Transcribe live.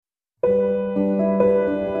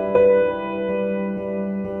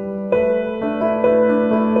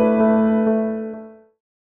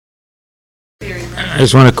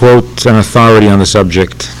just want to quote an authority on the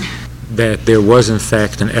subject, that there was in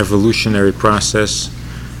fact an evolutionary process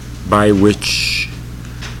by which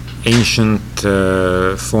ancient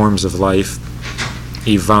forms of life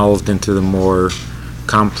evolved into the more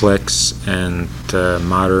complex and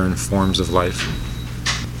modern forms of life.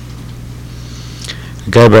 A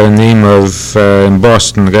guy by the name of, in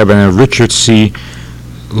Boston, a guy by the name of Richard C.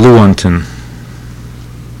 Lewontin,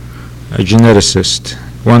 a geneticist,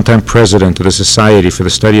 one-time president of the Society for the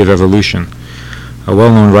Study of Evolution, a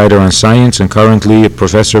well-known writer on science and currently a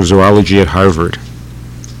professor of zoology at Harvard.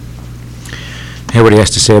 Hear what he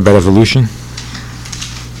has to say about evolution?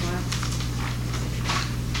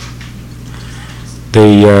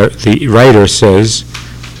 The writer says,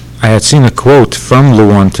 I had seen a quote from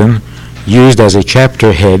Lewontin used as a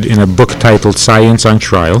chapter head in a book titled Science on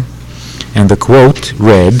Trial, and the quote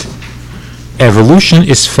read, "Evolution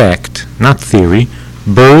is fact, not theory.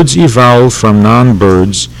 Birds evolve from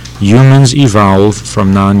non-birds. Humans evolve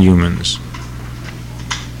from non-humans."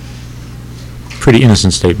 Pretty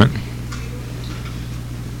innocent statement.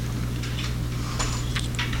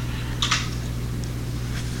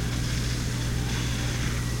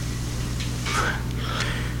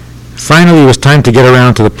 Finally, it was time to get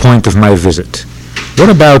around to the point of my visit.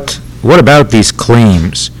 What about these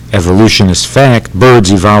claims? Evolution is fact,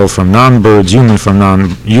 birds evolve from non-birds, humans from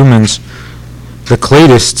non-humans. The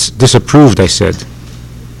cladists disapproved, I said.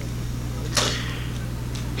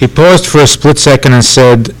 He paused for a split second and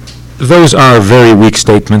said, "Those are very weak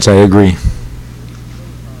statements, I agree."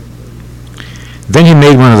 Then he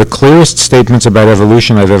made one of the clearest statements about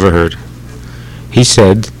evolution I've ever heard. He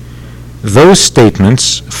said, "Those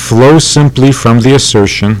statements flow simply from the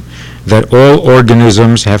assertion that all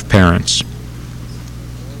organisms have parents.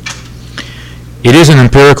 It is an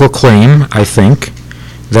empirical claim, I think,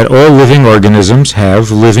 that all living organisms have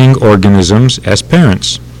living organisms as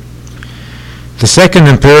parents. The second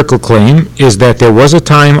empirical claim is that there was a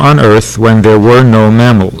time on Earth when there were no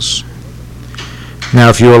mammals. Now,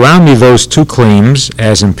 if you allow me those two claims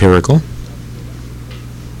as empirical,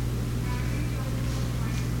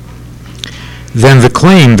 then the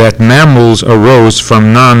claim that mammals arose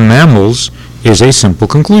from non-mammals is a simple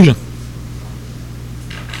conclusion.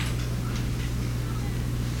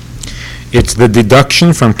 It's the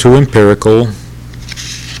deduction from two empirical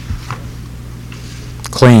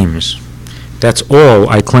claims. That's all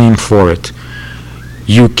I claim for it.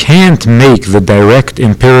 You can't make the direct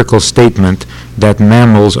empirical statement that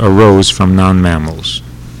mammals arose from non-mammals.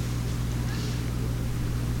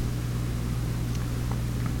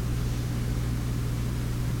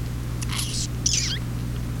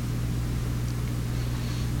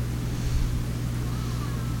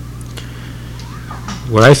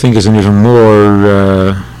 What I think is an even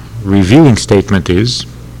more revealing statement is,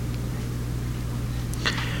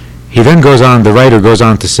 he then goes on, the writer goes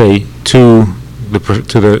on to say to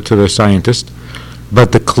the scientist,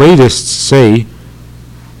 but the cladists say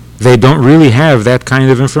they don't really have that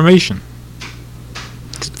kind of information.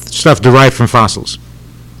 Stuff derived from fossils.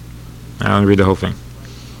 I'll read the whole thing.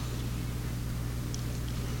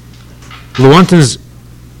 Lewontin's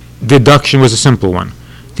deduction was a simple one.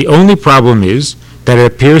 The only problem is that it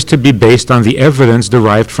appears to be based on the evidence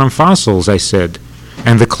derived from fossils, I said,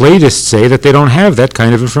 and the cladists say that they don't have that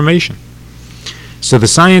kind of information. So the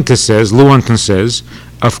scientist says, Lewontin says,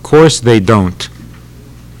 of course they don't.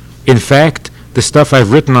 In fact, the stuff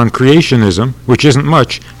I've written on creationism, which isn't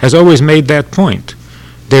much, has always made that point.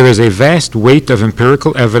 There is a vast weight of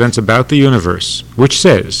empirical evidence about the universe, which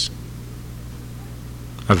says,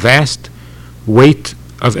 a vast weight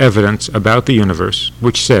of evidence about the universe,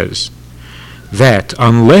 which says that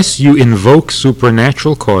unless you invoke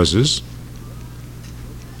supernatural causes,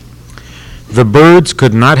 the birds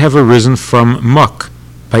could not have arisen from muck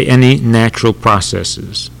by any natural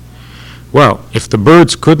processes. Well, if the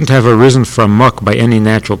birds couldn't have arisen from muck by any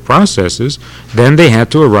natural processes, then they had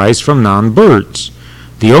to arise from non-birds.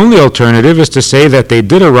 The only alternative is to say that they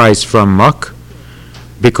did arise from muck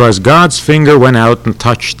because God's finger went out and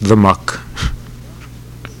touched the muck.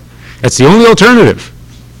 That's the only alternative.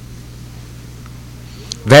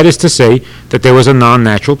 That is to say that there was a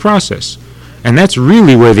non-natural process. And that's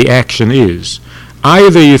really where the action is.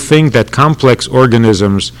 Either you think that complex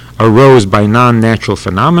organisms arose by non-natural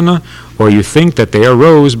phenomena, or you think that they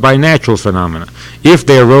arose by natural phenomena. If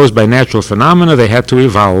they arose by natural phenomena, they had to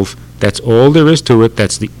evolve. That's all there is to it.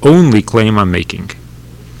 That's the only claim I'm making.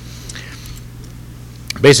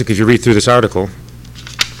 Basically, if you read through this article,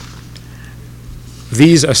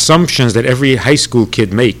 these assumptions that every high school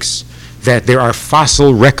kid makes, that there are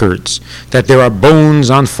fossil records, that there are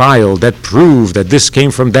bones on file that prove that this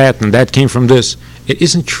came from that and that came from this, It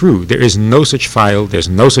isn't true. There is no such file. There's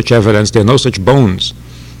no such evidence. There are no such bones.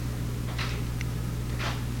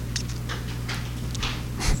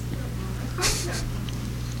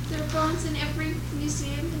 There are bones in every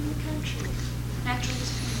museum in the country. Natural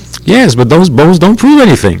history. Yes, but those bones don't prove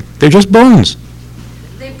anything. They're just bones.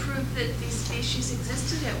 They prove that these species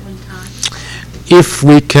existed at one time. If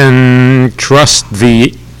we can trust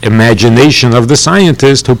the imagination of the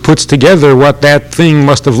scientist who puts together what that thing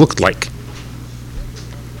must have looked like.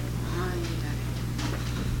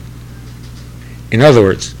 In other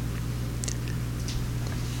words,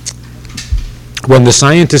 when the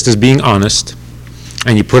scientist is being honest,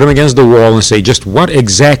 and you put him against the wall and say, just what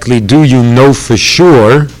exactly do you know for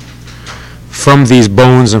sure from these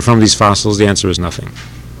bones and from these fossils, the answer is nothing.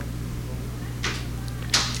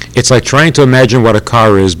 It's like trying to imagine what a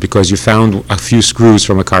car is because you found a few screws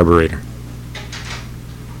from a carburetor.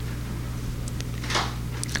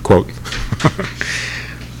 Quote.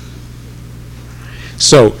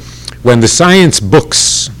 So, when the science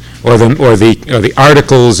books or the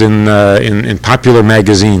articles in popular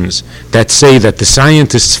magazines that say that the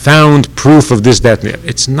scientists found proof of this, that,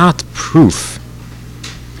 it's not proof.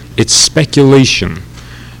 It's speculation.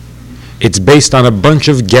 It's based on a bunch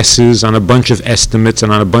of guesses, on a bunch of estimates,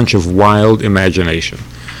 and on a bunch of wild imagination,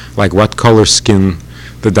 like what color skin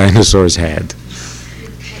the dinosaurs had.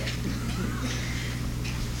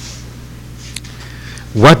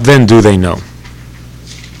 What then do they know?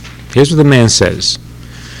 Here's what the man says.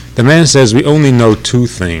 The man says we only know two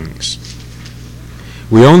things.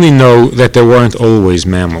 We only know that there weren't always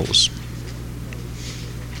mammals.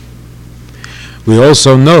 We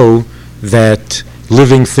also know that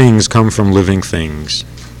living things come from living things.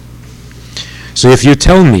 So if you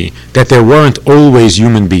tell me that there weren't always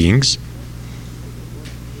human beings,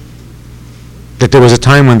 that there was a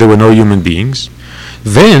time when there were no human beings,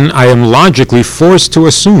 then I am logically forced to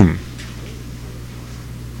assume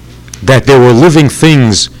that there were living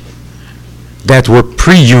things that were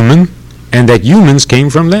pre-human and that humans came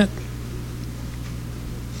from that.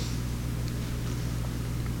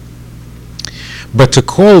 But to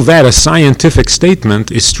call that a scientific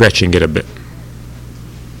statement is stretching it a bit.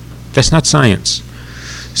 That's not science.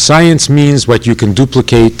 Science means what you can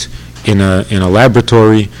duplicate in a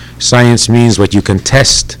laboratory. Science means what you can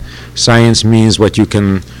test. Science means what you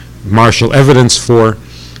can marshal evidence for.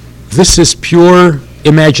 This is pure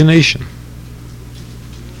imagination.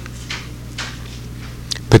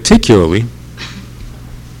 Particularly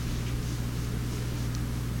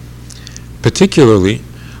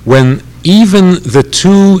when even the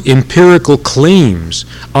two empirical claims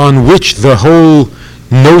on which the whole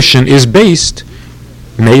notion is based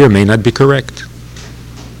may or may not be correct.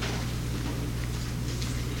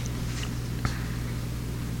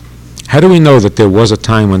 How do we know that there was a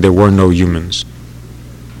time when there were no humans?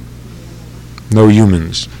 No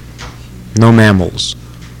humans. No mammals.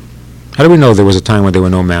 How do we know there was a time when there were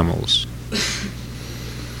no mammals?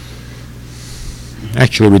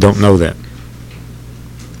 Actually, we don't know that.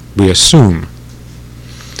 We assume.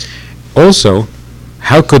 Also,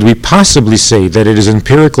 how could we possibly say that it is an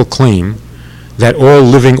empirical claim that all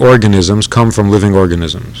living organisms come from living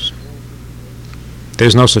organisms?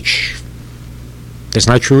 There's no such... That's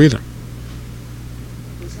not true either.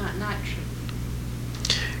 It's not true.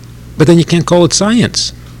 But then you can't call it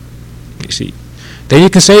science. You see, then you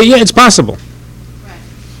can say, yeah, it's possible. Right.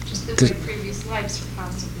 Just the way previous lives are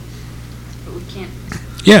possible. But we can't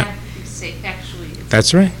say actually.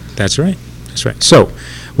 That's right. That's right. That's right. So,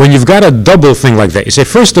 when you've got a double thing like that, you say,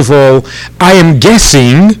 first of all, I am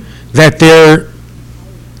guessing that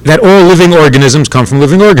all living organisms come from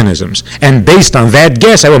living organisms. And based on that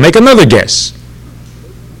guess, I will make another guess.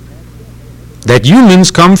 That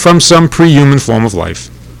humans come from some pre-human form of life.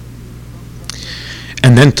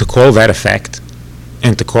 And then to call that a fact,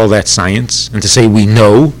 and to call that science, and to say we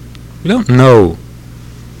know, we don't know.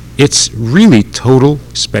 It's really total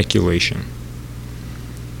speculation.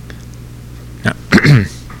 Now,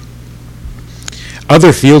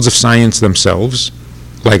 other fields of science themselves,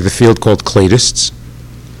 like the field called cladists,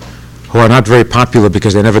 who are not very popular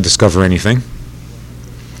because they never discover anything,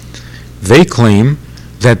 they claim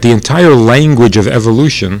that the entire language of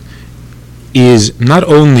evolution is not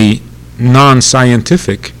only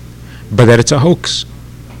non-scientific, but that it's a hoax.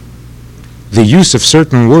 The use of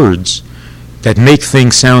certain words that make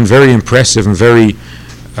things sound very impressive and very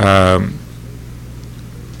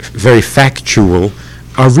factual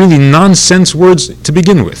are really nonsense words to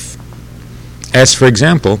begin with. As for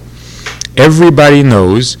example, everybody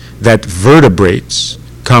knows that vertebrates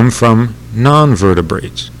come from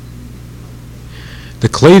non-vertebrates. The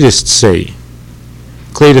cladists say,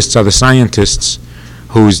 cladists are the scientists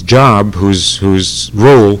whose job, whose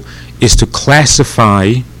role is to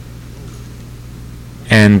classify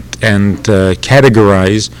and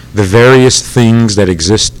categorize the various things that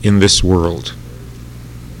exist in this world.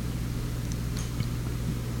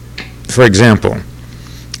 For example,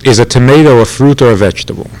 is a tomato a fruit or a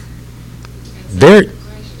vegetable?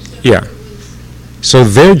 So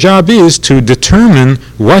their job is to determine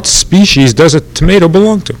what species does a tomato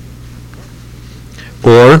belong to.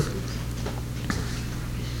 Or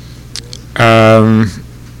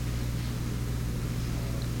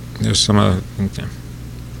there's some other thing there.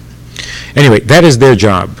 Anyway, that is their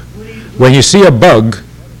job. When you see a bug,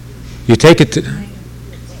 you take it to,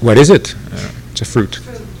 what is it? It's a fruit.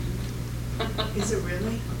 Is it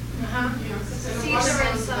really?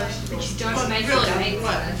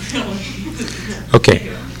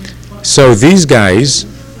 Okay, so these guys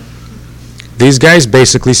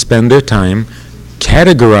basically spend their time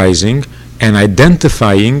categorizing and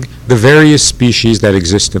identifying the various species that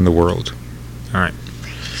exist in the world. All right.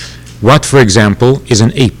 What, for example, is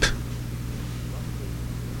an ape?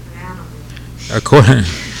 According,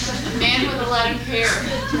 Man with a lot of hair.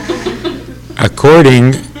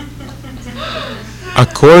 according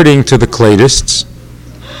to the cladists,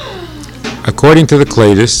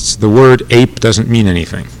 the word ape doesn't mean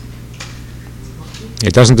anything.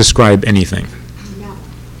 It doesn't describe anything.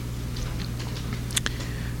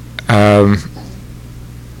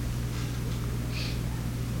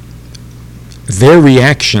 Their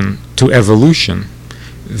reaction to evolution,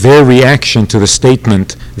 their reaction to the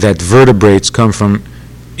statement that vertebrates come from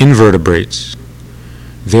invertebrates,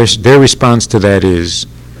 their response to that is,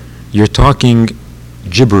 you're talking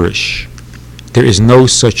gibberish. There is no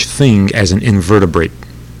such thing as an invertebrate.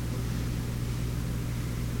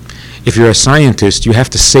 If you're a scientist, you have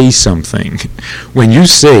to say something. When you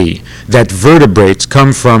say that vertebrates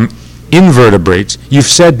come from invertebrates, you've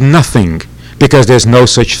said nothing, because there's no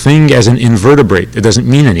such thing as an invertebrate. It doesn't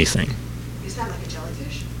mean anything. Is that like a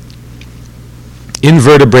jellyfish?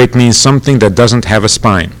 Invertebrate means something that doesn't have a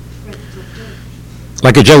spine.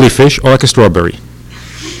 Like a jellyfish or like a strawberry.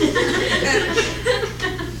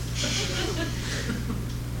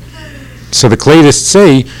 So the cladists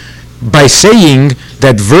say, by saying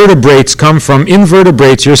that vertebrates come from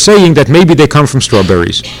invertebrates, you're saying that maybe they come from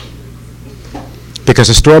strawberries. Because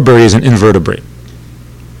a strawberry is an invertebrate.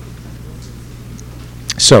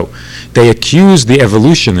 So they accuse the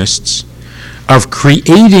evolutionists of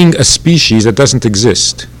creating a species that doesn't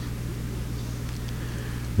exist.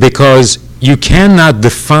 Because you cannot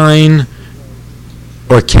define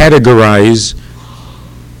or categorize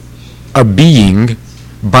a being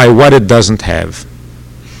by what it doesn't have.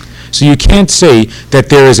 So you can't say that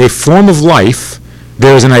there is a form of life,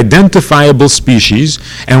 there is an identifiable species,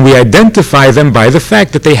 and we identify them by the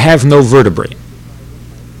fact that they have no vertebrae.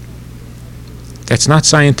 That's not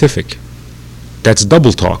scientific. That's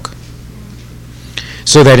double talk.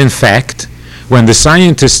 So that in fact, when the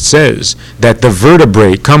scientist says that the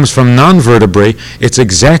vertebrae comes from non-vertebrae, it's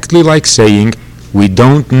exactly like saying we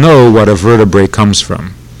don't know what a vertebrae comes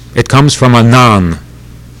from. It comes from a non.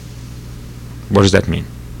 What does that mean?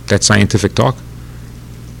 That's scientific talk?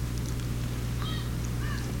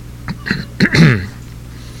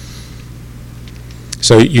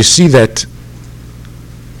 So you see that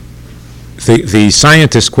the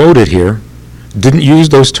scientist quoted here didn't use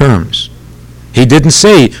those terms. He didn't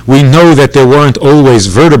say, we know that there weren't always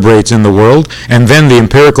vertebrates in the world, and then the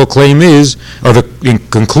empirical claim is, or the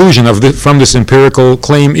conclusion of from this empirical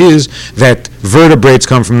claim is that vertebrates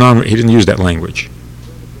come from non. He didn't use that language.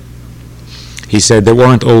 He said there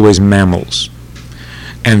weren't always mammals,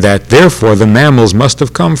 and that therefore the mammals must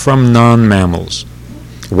have come from non-mammals.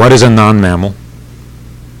 What is a non-mammal?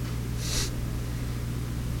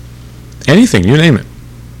 Anything, you name it.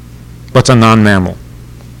 What's a non-mammal?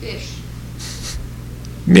 Fish.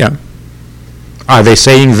 Yeah. Are they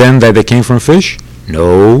saying then that they came from fish?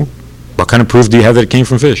 No. What kind of proof do you have that it came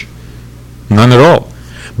from fish? None at all.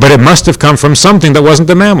 But it must have come from something that wasn't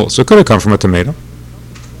a mammal. So it could have come from a tomato.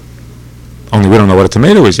 Only we don't know what a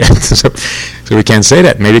tomato is yet. so we can't say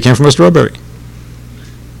that. Maybe it came from a strawberry.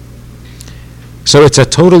 So it's a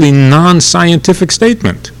totally non-scientific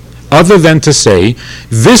statement, other than to say,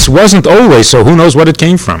 this wasn't always, so who knows what it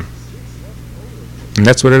came from. And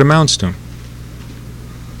that's what it amounts to.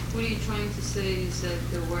 What are you trying to say is that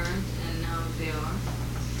there weren't and now they are?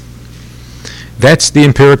 That's the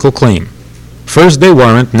empirical claim. First they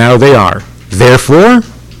weren't, now they are. Therefore,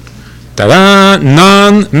 ta-da,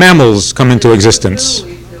 non-mammals come into existence.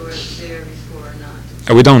 We don't know if they were there before or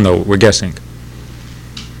not. We don't know, we're guessing.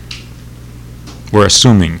 We're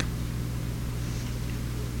assuming.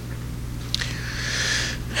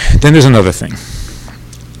 Then there's another thing,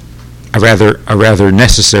 a rather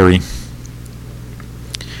necessary.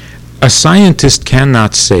 A scientist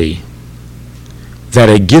cannot say that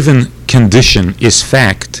a given condition is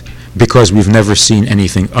fact because we've never seen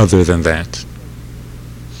anything other than that.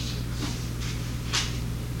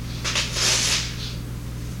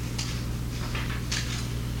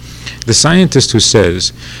 The scientist who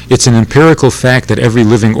says it's an empirical fact that every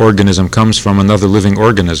living organism comes from another living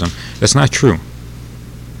organism, that's not true.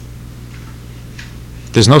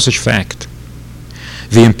 There's no such fact.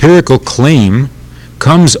 The empirical claim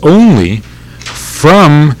comes only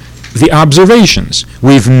from the observations.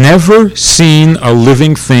 We've never seen a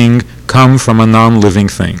living thing come from a non-living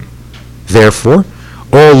thing. Therefore,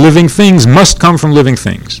 all living things must come from living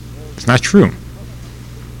things. It's not true.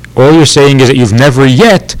 All you're saying is that you've never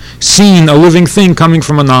yet seen a living thing coming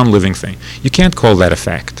from a non-living thing. You can't call that a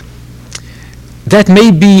fact. That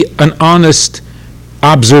may be an honest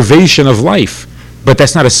observation of life, but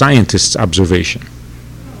that's not a scientist's observation.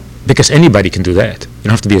 Because anybody can do that. You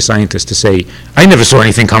don't have to be a scientist to say, I never saw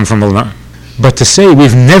anything come from a non. But to say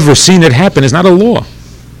we've never seen it happen is not a law.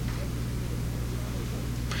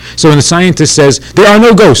 So when the scientist says, there are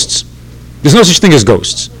no ghosts, there's no such thing as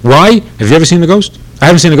ghosts. Why? Have you ever seen a ghost? I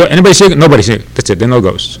haven't seen a ghost. Anybody see it? Nobody's seen it. That's it. There are no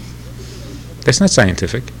ghosts. That's not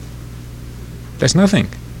scientific. That's nothing.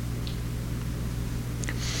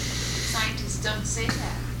 Scientists don't say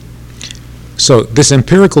that. So this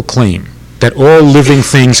empirical claim that all living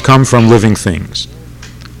things come from living things,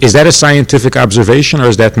 is that a scientific observation or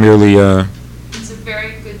is that merely a... It's a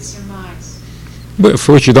very good surmise. But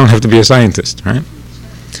for which you don't have to be a scientist, right?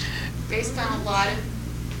 Based on a lot of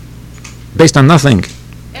Based on nothing.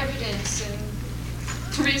 evidence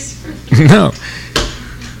and research. No.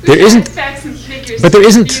 There isn't... Facts and figures But there to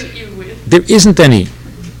isn't... dispute you with. There isn't any.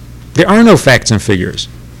 There are no facts and figures.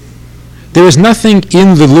 There is nothing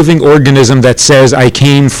in the living organism that says I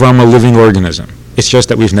came from a living organism. It's just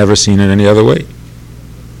that we've never seen it any other way.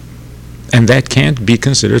 And that can't be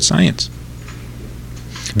considered science.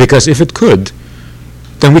 Because if it could,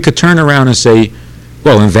 then we could turn around and say,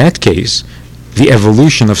 well, in that case, the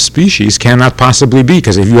evolution of species cannot possibly be.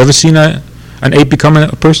 Because have you ever seen an ape become a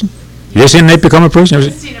person? You ever seen an ape become a person?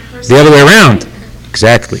 I've seen a person- The other way around.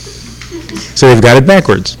 Exactly. So they've got it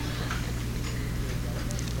backwards.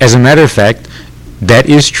 As a matter of fact, that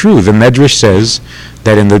is true. The Medrash says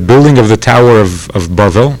that in the building of the Tower of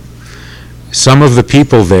Bavel, some of the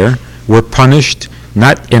people there were punished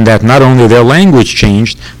not in that not only their language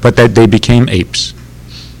changed, but that they became apes.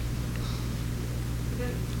 Then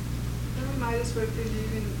we might as well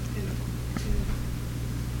believe in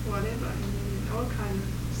whatever, in all kind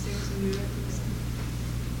of things and miracles.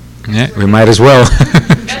 Yeah, we might as well.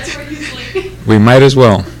 That's where he's leading. We might as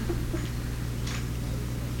well.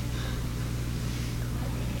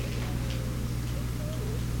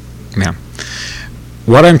 Now,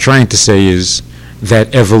 what I'm trying to say is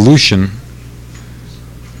that evolution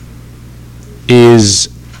is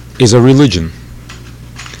a religion.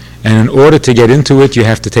 And in order to get into it, you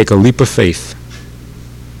have to take a leap of faith.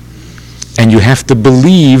 And you have to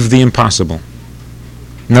believe the impossible.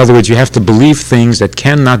 In other words, you have to believe things that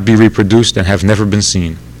cannot be reproduced and have never been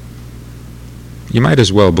seen. You might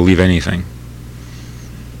as well believe anything.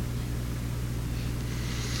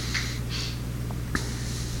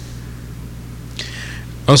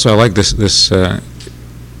 Also, I like this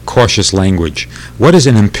cautious language. What is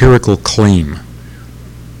an empirical claim?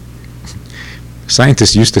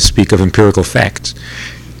 Scientists used to speak of empirical facts.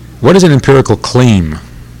 What is an empirical claim?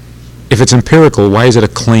 If it's empirical, why is it a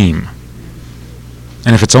claim?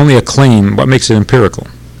 And if it's only a claim, what makes it empirical?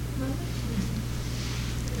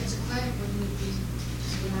 It's a claim, wouldn't it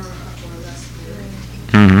be more or less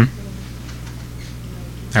Mm-hmm.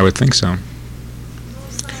 I would think so.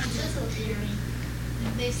 Science is a theory.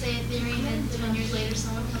 If they say a theory and then 10 years later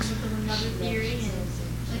someone comes up with another theory and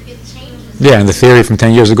like it changes. Yeah, and the theory from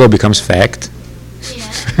 10 years ago becomes fact. Yeah,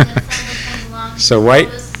 and then someone comes along So and why-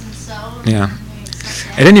 this and so. Yeah. and they accept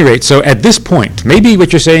that. At any rate, so at this point, maybe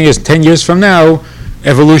what you're saying is 10 years from now,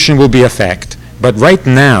 evolution will be a fact. But right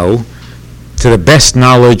now, to the best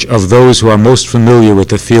knowledge of those who are most familiar with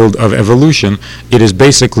the field of evolution, it is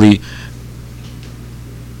basically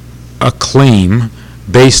a claim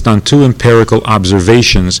based on two empirical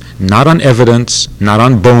observations, not on evidence, not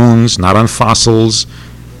on bones, not on fossils,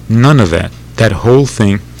 none of that. That whole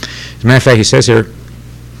thing. As a matter of fact, he says here,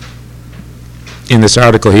 in this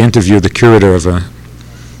article, he interviewed the curator of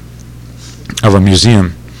a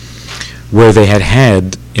museum where they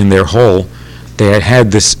had in their hall, they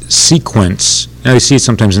had this sequence. Now you see it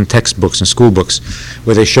sometimes in textbooks and school books,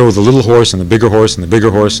 where they show the little horse and the bigger horse and the bigger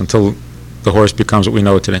horse until the horse becomes what we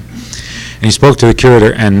know it today. And he spoke to the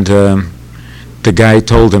curator, and the guy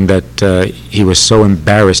told him that he was so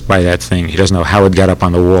embarrassed by that thing. He doesn't know how it got up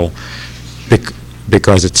on the wall,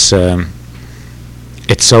 because it's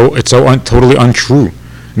totally untrue.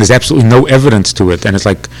 There's absolutely no evidence to it, and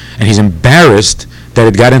he's embarrassed that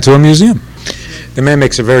it got into a museum. The man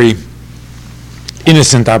makes a very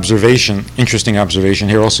innocent observation, interesting observation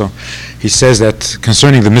here also. He says that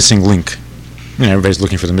concerning the missing link, everybody's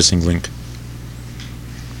looking for the missing link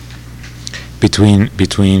between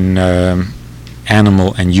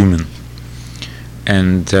animal and human.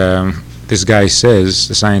 And this guy says,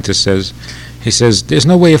 the scientist says, there's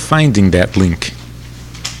no way of finding that link,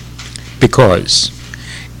 because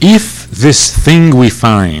if this thing we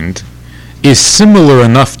find is similar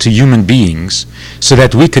enough to human beings so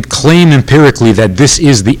that we could claim empirically that this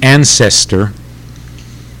is the ancestor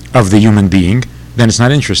of the human being, then it's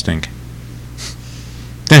not interesting.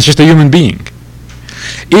 Then it's just a human being.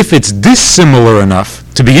 If it's dissimilar enough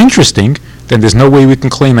to be interesting, then there's no way we can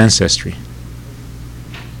claim ancestry.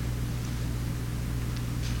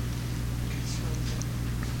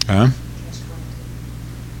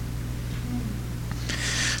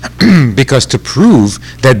 Because to prove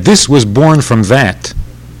that this was born from that,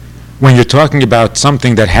 when you're talking about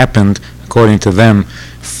something that happened, according to them,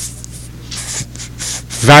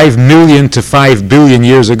 5 million to 5 billion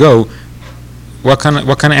years ago, what kind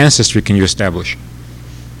of ancestry can you establish?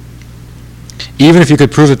 Even if you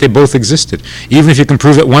could prove that they both existed, even if you can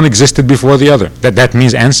prove that one existed before the other, that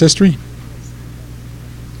means ancestry?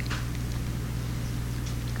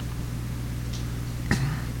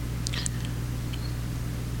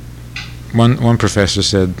 One professor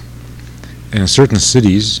said, in certain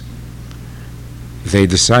cities, they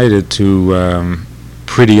decided to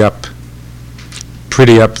pretty up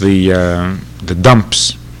the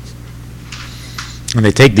dumps, and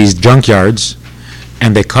they take these junkyards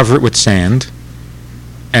and they cover it with sand,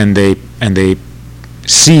 and they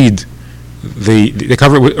seed they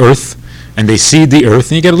cover it with earth, and they seed the earth,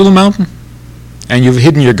 and you get a little mountain, and you've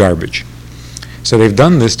hidden your garbage. So they've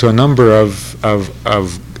done this to a number of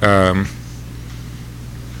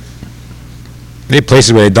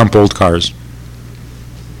places where they dump old cars.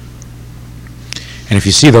 And if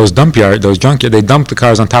you see those junkyard, they dump the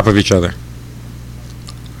cars on top of each other.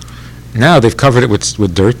 Now they've covered it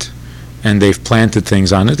with dirt, and they've planted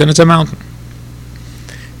things on it, and it's a mountain.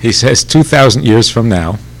 He says 2,000 years from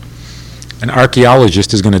now, an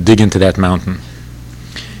archaeologist is going to dig into that mountain,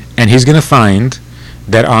 and he's going to find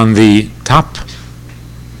that on the top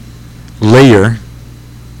layer,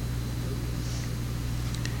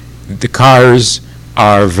 the cars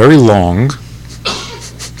are very long,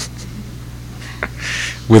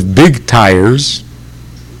 with big tires,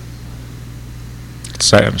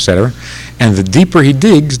 etc. And the deeper he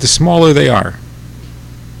digs, the smaller they are.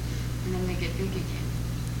 And then they get big again.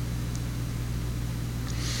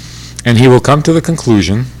 And he will come to the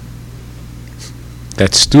conclusion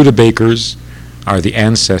that Studebakers are the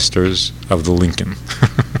ancestors of the Lincoln,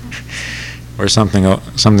 or something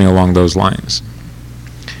along those lines.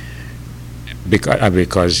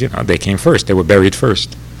 Because they came first; they were buried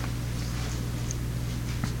first.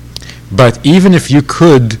 But even if you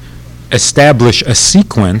could establish a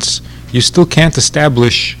sequence, you still can't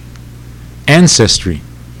establish ancestry.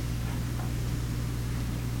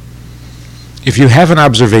 If you have an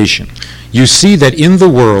observation, you see that in the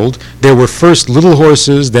world there were first little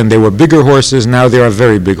horses, then there were bigger horses, now there are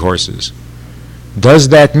very big horses. Does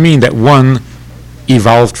that mean that one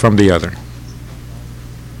evolved from the other?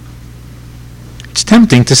 It's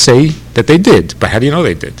tempting to say that they did, but how do you know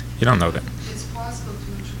they did? You don't know that. It's possible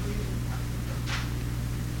to interbreed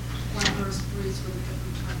one horse breeds with a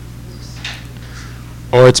different type of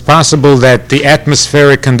horse. Or it's possible that the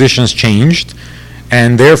atmospheric conditions changed,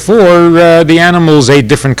 and therefore the animals ate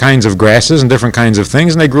different kinds of grasses and different kinds of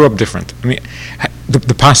things, and they grew up different. I mean,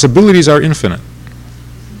 the possibilities are infinite.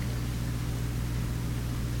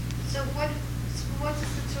 So what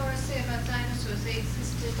does the Torah say about dinosaurs? They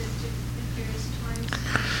existed at various times?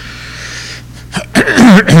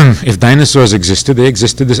 If dinosaurs existed, they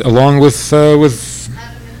existed along with Adam and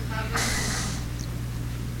Chava.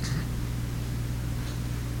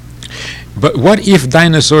 But what if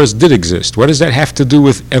dinosaurs did exist? What does that have to do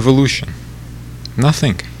with evolution?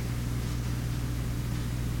 Nothing.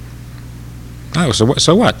 Oh,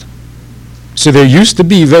 so what? So there used to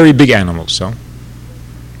be very big animals, so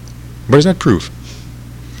what does that prove?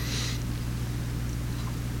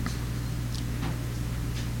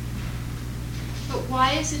 But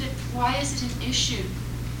why is it an issue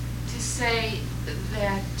to say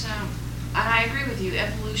that and I agree with you,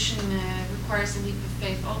 evolution requires a leap of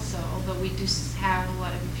faith also, although we do have a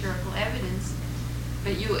lot of empirical evidence.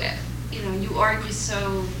 But you know, you argue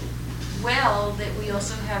so well that we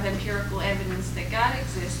also have empirical evidence that God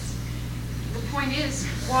exists. The point is,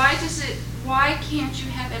 why can't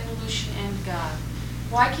you have evolution and God?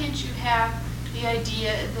 Why can't you have the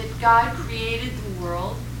idea that God created the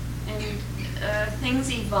world and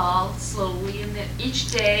things evolved slowly, and that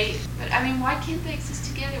each day, but I mean, why can't they exist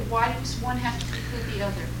together? Why does one have to preclude the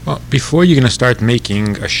other? Well, before you're going to start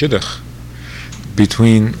making a shidduch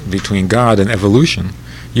between God and evolution,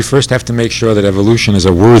 you first have to make sure that evolution is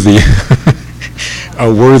a worthy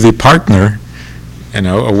a worthy partner,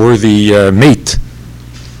 a worthy mate.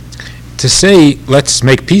 To say, let's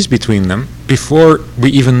make peace between them, before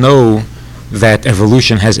we even know that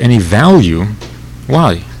evolution has any value,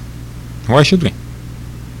 why? Why should we?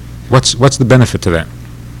 What's the benefit to that?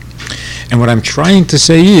 And what I'm trying to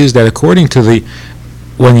say is that according to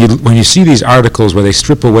when you see these articles where they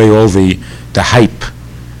strip away all the hype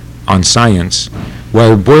on science,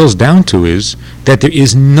 what it boils down to is that there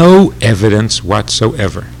is no evidence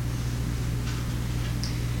whatsoever.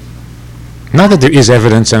 Not that there is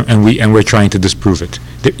evidence and we're trying to disprove it.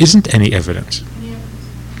 There isn't any evidence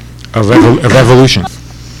of evolution.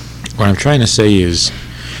 What I'm trying to say is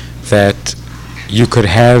that you could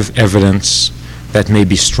have evidence that may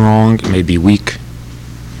be strong, may be weak,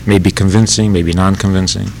 may be convincing, may be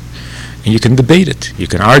non-convincing, and you can debate it, you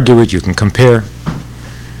can argue it, you can compare.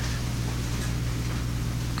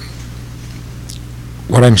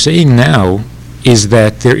 What I'm saying now is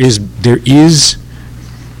that there is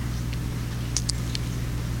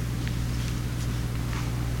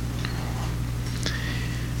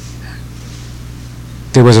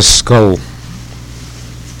there was a skull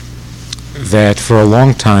that for a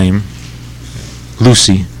long time,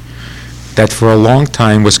 Lucy, that for a long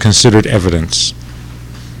time was considered evidence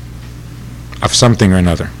of something or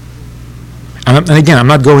another. And again, I'm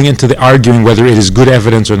not going into the arguing whether it is good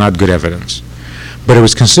evidence or not good evidence, but it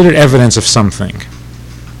was considered evidence of something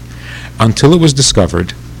until it was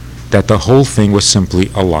discovered that the whole thing was simply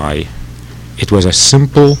a lie. It was a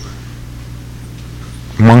simple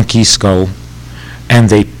monkey skull, and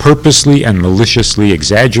they purposely and maliciously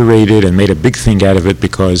exaggerated and made a big thing out of it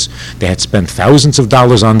because they had spent thousands of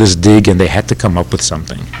dollars on this dig and they had to come up with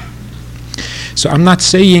something. So I'm not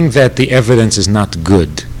saying that the evidence is not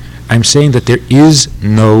good. I'm saying that there is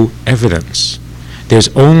no evidence. There's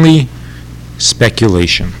only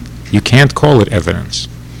speculation. You can't call it evidence.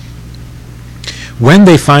 When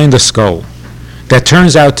they find a skull that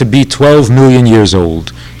turns out to be 12 million years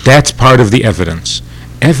old, that's part of the evidence.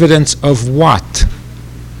 Evidence of what?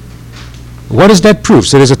 What does that prove?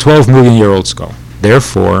 So there's a 12 million year old skull.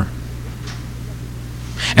 Therefore,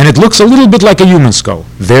 and it looks a little bit like a human skull.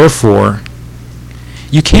 Therefore,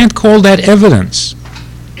 you can't call that evidence.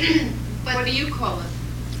 But what do you call it?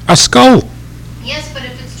 A skull. Yes, but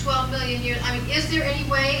if it's 12 million years, I mean, is there any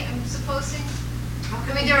way, I'm supposing,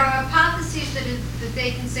 I mean, there are hypotheses that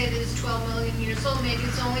they can say that it's 12 million years old, maybe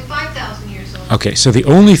it's only 5,000 years old. Okay, so the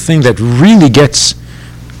only thing that really gets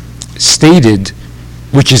stated,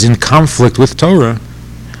 which is in conflict with Torah,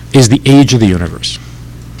 is the age of the universe.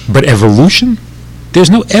 But evolution? There's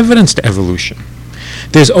no evidence to evolution.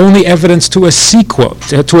 There's only evidence to a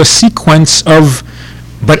sequence of,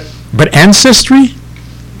 but ancestry?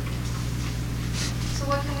 So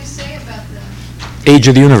what can we say about that? Age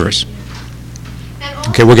of the universe. And also,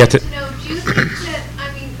 Okay, we'll get to. Do you think that,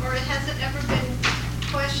 I mean, or has it ever been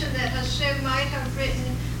questioned that Hashem might have written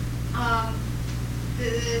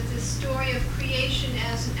the story of creation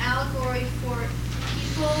as an allegory for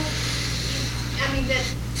people? I mean, that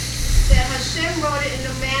Hashem wrote it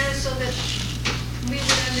in a manner so that we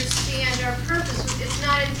would understand our purpose. It's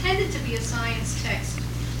not intended to be a science text.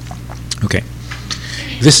 Okay.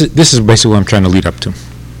 This is basically what I'm trying to lead up to.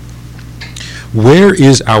 Where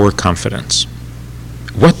is our confidence?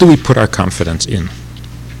 What do we put our confidence in?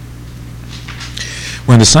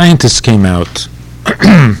 When the scientists came out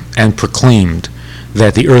and proclaimed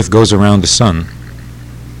that the earth goes around the sun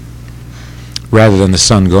rather than the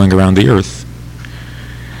sun going around the earth,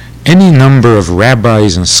 any number of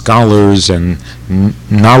rabbis and scholars and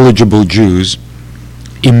knowledgeable Jews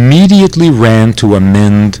immediately ran to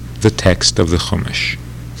amend the text of the Chumash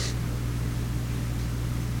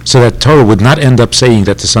so that Torah would not end up saying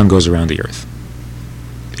that the sun goes around the earth.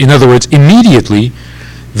 In other words, immediately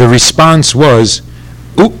the response was,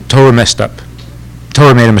 "Ooh, Torah messed up.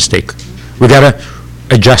 Torah made a mistake. We got to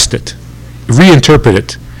adjust it, reinterpret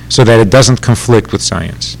it so that it doesn't conflict with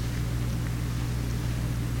science."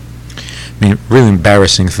 I mean, really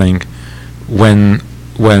embarrassing thing when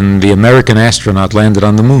when the American astronaut landed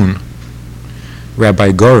on the moon,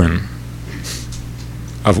 Rabbi Goren,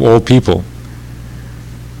 of all people,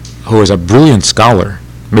 who was a brilliant scholar,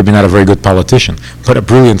 maybe not a very good politician, but a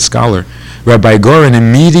brilliant scholar, Rabbi Goren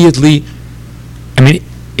immediately, I mean,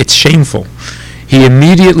 it's shameful, he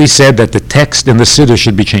immediately said that the text in the Siddur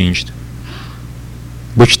should be changed.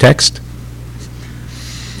 Which text?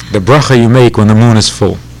 The bracha you make when the moon is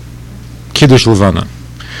full. Kiddush Levana.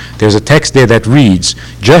 There's a text there that reads,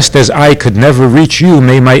 just as I could never reach you,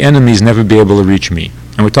 may my enemies never be able to reach me.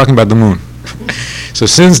 And we're talking about the moon. So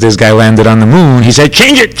since this guy landed on the moon, he said,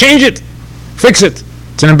 change it, fix it.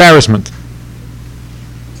 It's an embarrassment.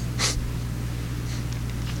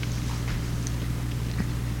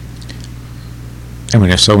 I mean,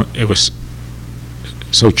 it was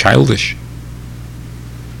so childish.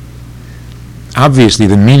 Obviously,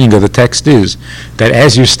 the meaning of the text is that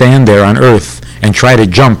as you stand there on earth and try to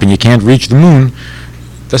jump and you can't reach the moon,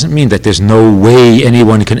 doesn't mean that there's no way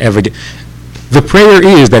anyone can ever get. The prayer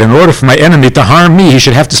is that in order for my enemy to harm me, he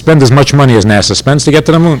should have to spend as much money as NASA spends to get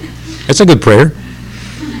to the moon. It's a good prayer.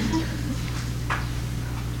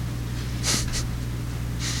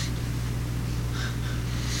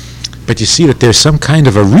 But you see that there's some kind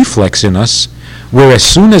of a reflex in us where as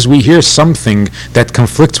soon as we hear something that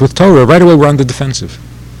conflicts with Torah, right away we're on the defensive.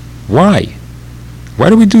 Why? Why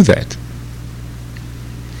do we do that?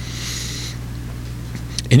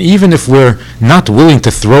 And even if we're not willing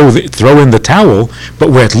to throw in the towel, but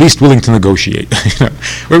we're at least willing to negotiate.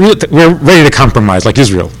 We're ready to compromise, like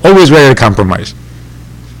Israel, always ready to compromise.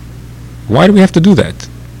 Why do we have to do that?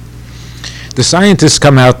 The scientists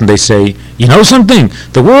come out and they say, you know something?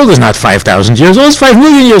 The world is not 5,000 years old, it's 5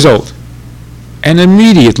 million years old. And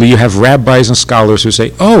immediately you have rabbis and scholars who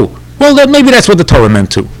say, oh, well, maybe that's what the Torah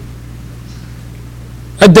meant too.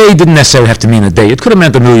 A day didn't necessarily have to mean a day. It could have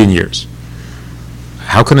meant 1,000,000 years.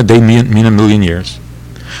 How can a day mean 1,000,000 years?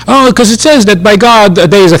 Oh, because it says that by God, a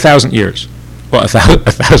day is 1,000 years. Well,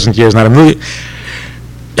 1,000 years, not 1,000,000.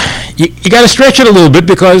 You got to stretch it a little bit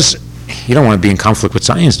because you don't want to be in conflict with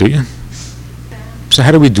science, do you? So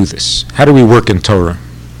how do we do this? How do we work in Torah?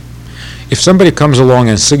 If somebody comes along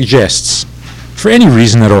and suggests, for any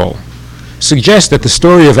reason at all, suggests that the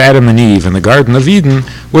story of Adam and Eve in the Garden of Eden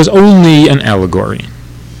was only an allegory,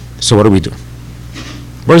 so what do?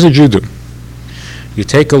 What does a Jew do? You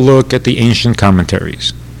take a look at the ancient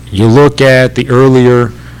commentaries. You look at the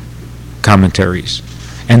earlier commentaries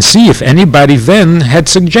and see if anybody then had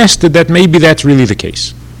suggested that maybe that's really the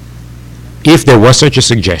case. If there was such a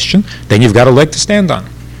suggestion, then you've got a leg to stand on.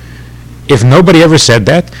 If nobody ever said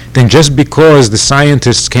that, then just because the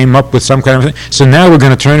scientists came up with some kind of thing, so now we're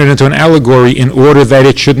going to turn it into an allegory in order that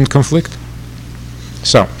it shouldn't conflict.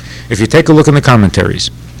 So, if you take a look in the commentaries,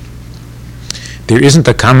 there isn't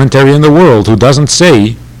a commentary in the world who doesn't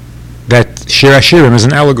say that Shir HaShirim is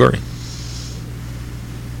an allegory.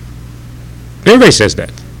 Everybody says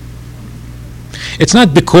that. It's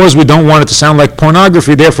not because we don't want it to sound like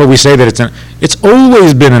pornography, therefore we say that it's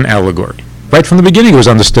always been an allegory. Right from the beginning it was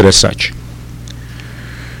understood as such.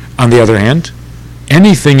 On the other hand,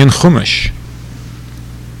 anything in Chumash,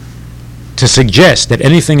 to suggest that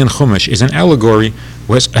anything in Chumash is an allegory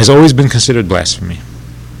has always been considered blasphemy.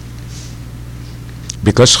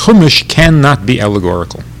 Because Chumash cannot be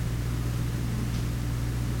allegorical.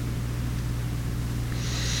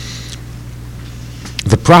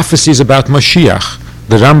 The prophecies about Mashiach,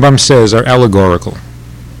 the Rambam says, are allegorical.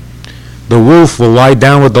 The wolf will lie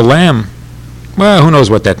down with the lamb. Well, who knows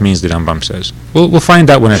what that means, the Rambam says. We'll find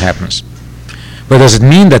out when it happens. But does it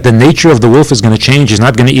mean that the nature of the wolf is going to change? He's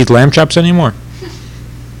not going to eat lamb chops anymore?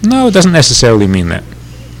 No, it doesn't necessarily mean that.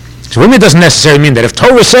 So it doesn't necessarily mean that if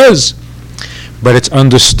Torah says, but it's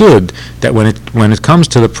understood that when it comes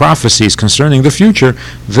to the prophecies concerning the future,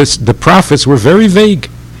 the prophets were very vague.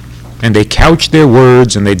 And they couched their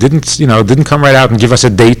words, and they didn't come right out and give us a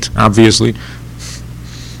date, obviously,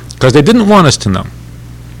 because they didn't want us to know.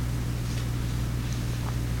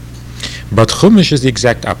 But Chumash is the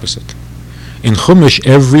exact opposite. In Chumash,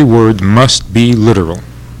 every word must be literal.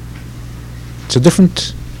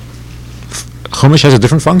 Chumash has a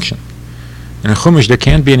different function. And in Chumash, there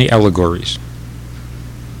can't be any allegories.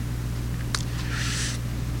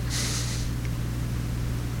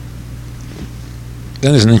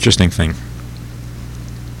 Then there's an interesting thing.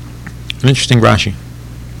 An interesting Rashi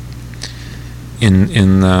on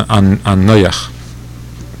Noach.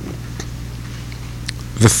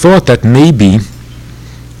 The thought that maybe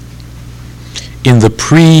in the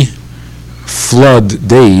pre-flood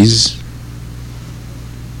days,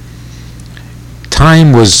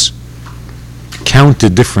 time was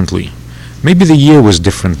counted differently. Maybe the year was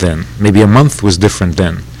different then. Maybe a month was different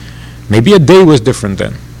then. Maybe a day was different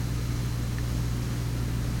then.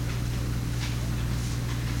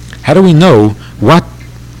 How do we know what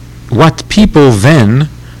people then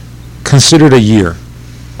considered a year,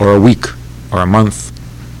 or a week, or a month?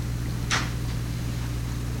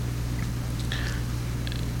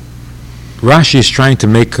 Rashi is trying to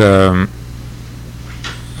make a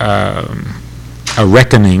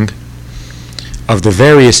reckoning of the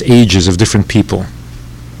various ages of different people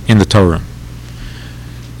in the Torah.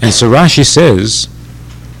 And so Rashi says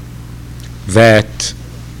that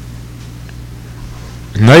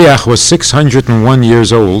Noach was 601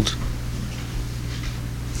 years old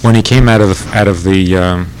when he came out of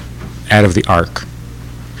the ark.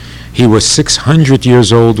 He was 600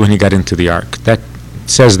 years old when he got into the ark. That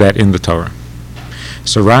says that in the Torah.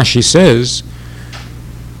 So Rashi says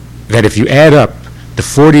that if you add up the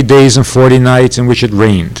 40 days and 40 nights in which it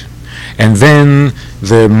rained, and then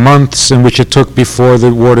the months in which it took before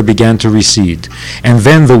the water began to recede, and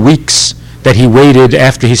then the weeks that he waited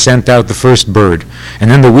after he sent out the first bird, and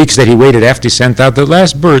then the weeks that he waited after he sent out the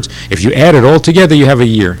last birds, if you add it all together, you have a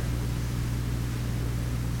year.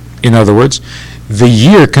 In other words, the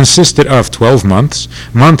year consisted of 12 months.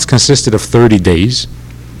 Months consisted of 30 days.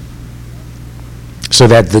 So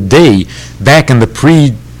that the day back in the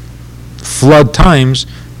pre-flood times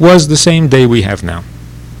was the same day we have now.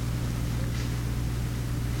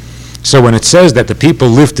 So when it says that the people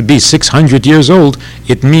lived to be 600 years old,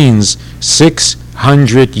 it means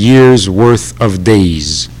 600 years worth of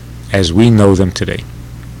days as we know them today.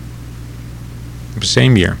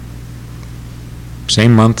 Same year.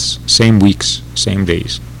 Same months, same weeks, same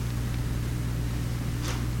days.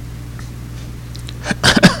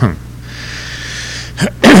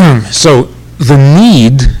 So the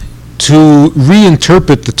need to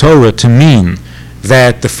reinterpret the Torah to mean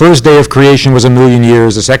that the first day of creation was 1,000,000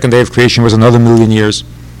 years, the second day of creation was another 1,000,000 years,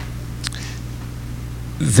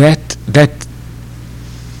 that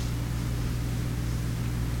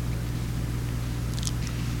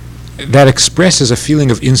expresses a feeling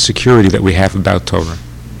of insecurity that we have about Torah.